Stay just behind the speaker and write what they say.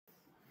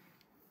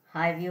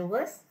Hi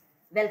viewers,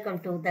 welcome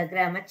to the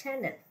Grammar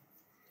channel.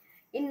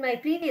 In my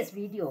previous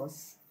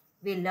videos,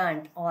 we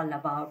learned all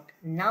about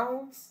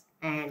nouns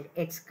and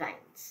its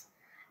kinds,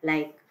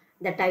 like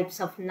the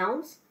types of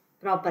nouns,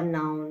 proper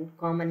noun,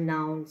 common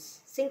nouns,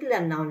 singular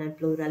noun and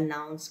plural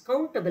nouns,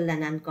 countable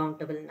and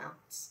uncountable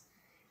nouns,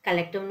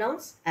 collective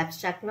nouns,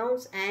 abstract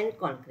nouns and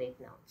concrete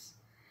nouns.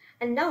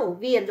 And now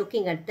we are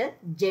looking at the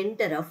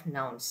gender of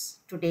nouns.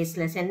 Today's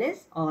lesson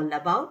is all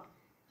about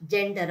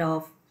gender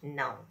of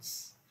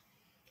nouns.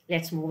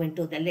 Let's move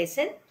into the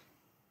lesson.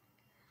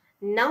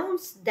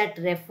 Nouns that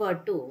refer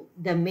to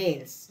the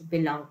males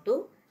belong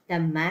to the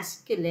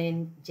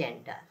masculine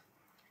gender.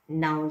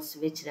 Nouns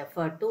which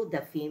refer to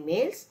the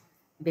females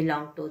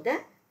belong to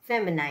the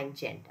feminine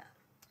gender.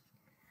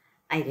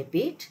 I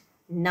repeat,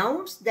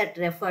 nouns that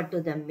refer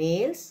to the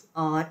males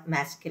or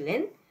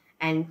masculine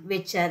and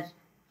which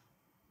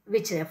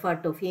refer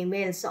to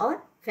females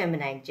or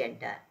feminine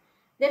gender.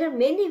 There are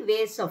many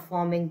ways of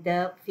forming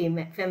the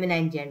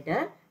feminine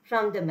gender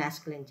from the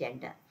masculine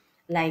gender.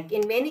 Like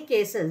in many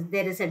cases,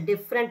 there is a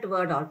different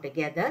word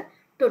altogether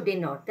to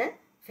denote the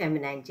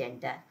feminine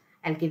gender.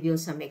 I'll give you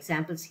some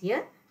examples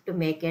here to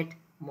make it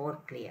more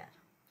clear.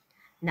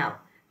 Now,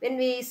 when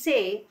we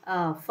say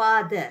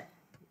father,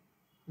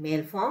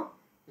 male form,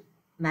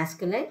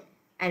 masculine,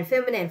 and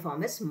feminine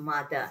form is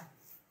mother,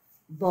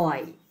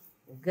 boy,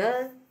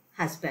 girl,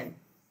 husband,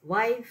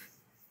 wife,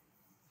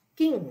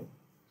 king,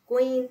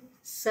 queen,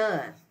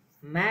 sir,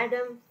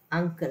 madam,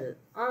 uncle,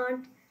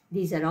 aunt.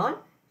 These are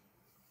all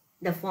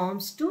the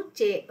forms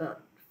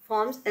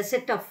forms a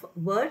set of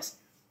words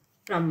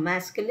from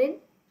masculine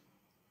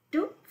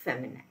to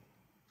feminine.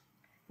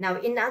 Now,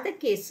 in other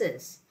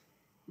cases,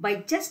 by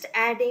just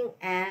adding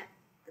an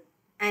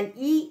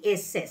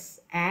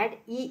ESS, add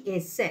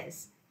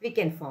ESS, we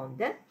can form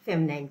the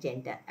feminine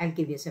gender. I'll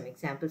give you some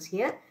examples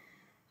here.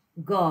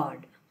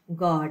 God,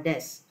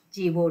 goddess,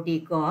 G-O-D,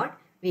 God.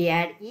 We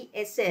add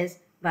ESS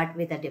but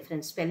with a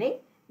different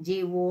spelling.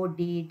 G-O-D-D-E-S-S.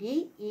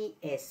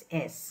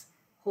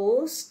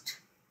 Host,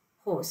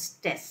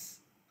 hostess.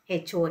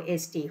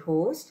 H-O-S-T,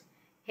 host.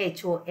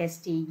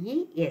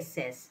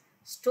 H-O-S-T-E-S-S.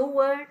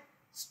 Steward,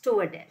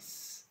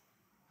 stewardess.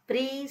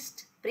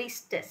 Priest,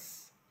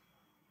 priestess.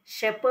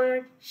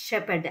 Shepherd,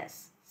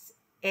 shepherdess.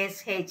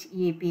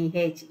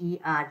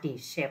 S-H-E-P-H-E-R-D,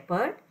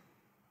 shepherd.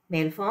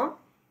 Male form.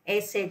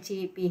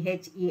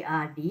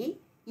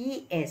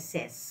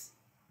 S-H-E-P-H-E-R-D-E-S-S.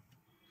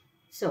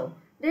 So,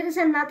 there is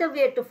another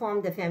way to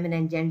form the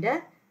feminine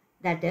gender,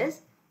 that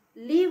is,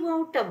 leave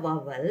out a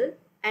vowel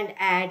and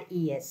add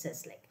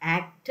ESS, like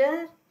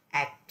actor,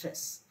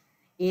 actress.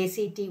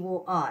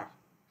 A-C-T-O-R,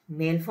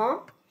 male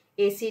form.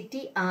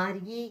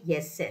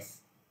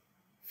 A-C-T-R-E-S-S,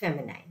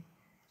 feminine.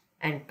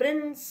 And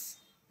prince,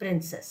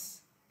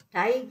 princess.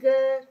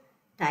 Tiger,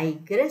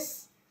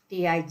 tigress.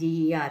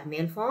 T-I-G-E-R,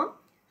 male form.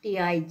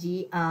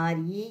 T-I-G-R-E-S-S,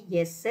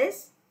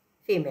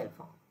 female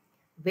form.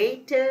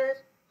 Waiter,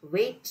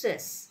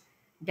 waitress.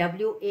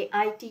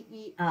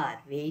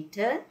 W-A-I-T-E-R,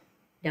 waiter.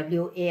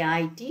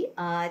 W-A-I-T-R-E-S-S.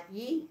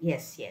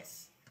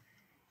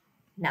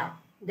 Now,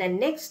 the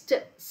next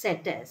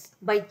set is,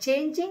 by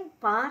changing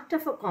part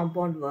of a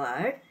compound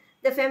word,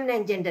 the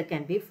feminine gender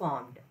can be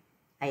formed.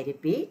 I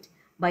repeat,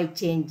 by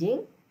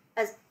changing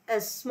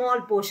a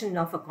small portion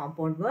of a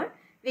compound word,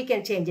 we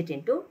can change it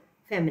into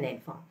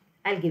feminine form.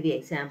 I'll give you an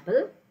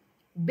example.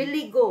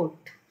 Billy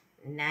goat,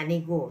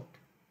 nanny goat.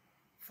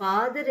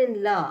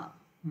 Father-in-law,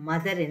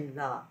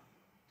 mother-in-law.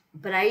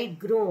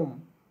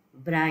 Bridegroom,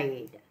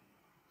 bride.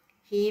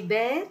 He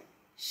bear,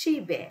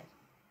 she bear.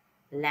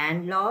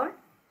 Landlord,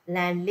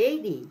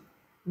 landlady.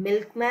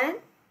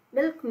 Milkman,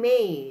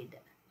 milkmaid.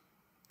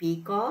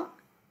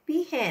 Peacock,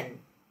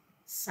 peahen.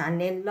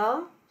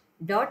 Son-in-law,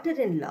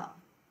 daughter-in-law.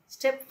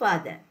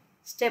 Stepfather,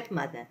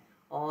 stepmother.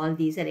 All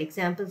these are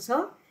examples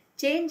of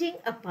changing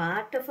a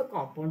part of a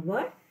compound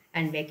word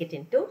and make it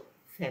into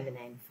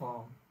feminine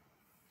form.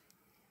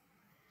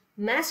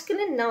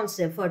 Masculine nouns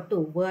refer to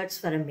words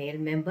for a male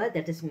member,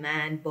 that is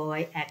man,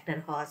 boy,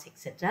 actor, horse,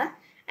 etc.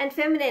 And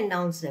feminine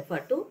nouns refer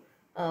to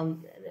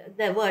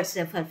the words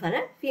refer for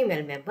a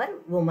female member,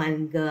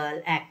 woman,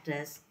 girl,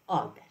 actress,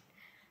 all that.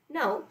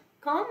 Now,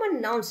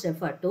 common nouns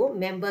refer to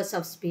members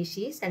of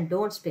species and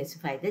don't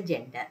specify the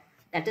gender.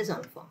 That is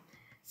on form.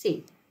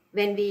 See,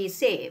 when we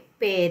say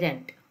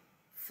parent,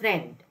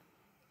 friend,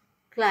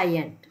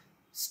 client,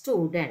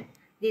 student,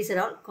 these are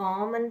all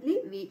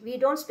commonly, we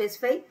don't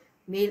specify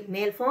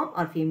male form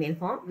or female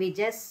form. We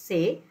just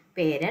say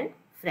parent,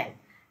 friend.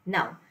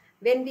 Now,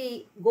 when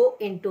we go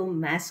into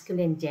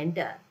masculine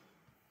gender,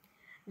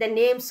 the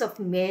names of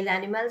male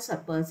animals or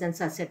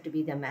persons are said to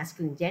be the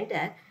masculine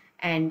gender.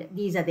 And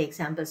these are the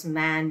examples: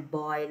 man,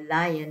 boy,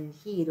 lion,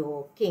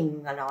 hero,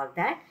 king, and all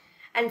that.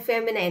 And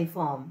feminine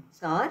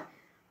forms are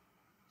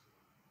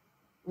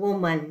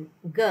woman,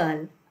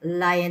 girl,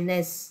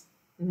 lioness,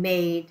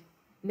 maid,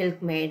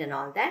 milkmaid, and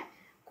all that.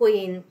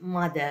 Queen,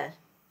 mother,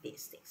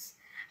 these things.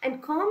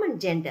 And common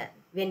gender,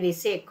 when we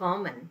say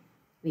common,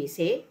 we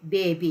say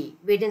baby.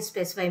 We didn't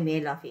specify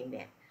male or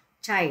female.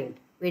 Child,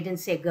 we didn't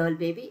say girl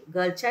baby,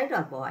 girl child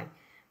or boy.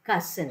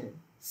 Cousin,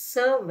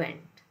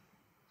 servant,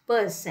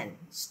 person,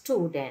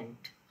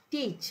 student,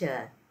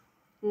 teacher,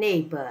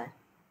 neighbor.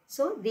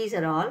 So these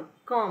are all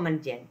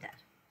common gender.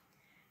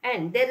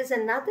 And there is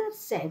another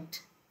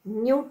set,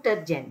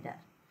 neuter gender.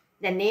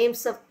 The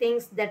names of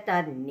things that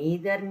are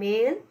neither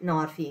male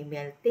nor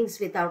female, things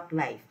without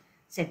life,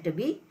 said to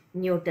be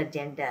neuter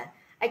gender.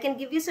 I can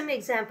give you some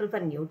example for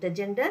neuter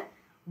gender.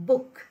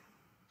 Book,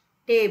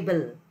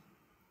 table,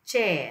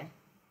 chair,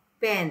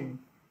 pen,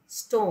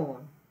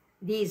 stone.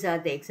 These are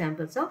the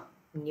examples of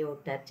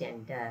neuter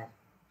gender.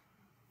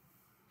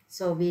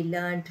 So we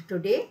learned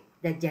today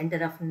the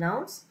gender of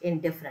nouns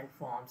in different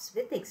forms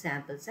with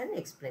examples and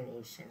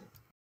explanation.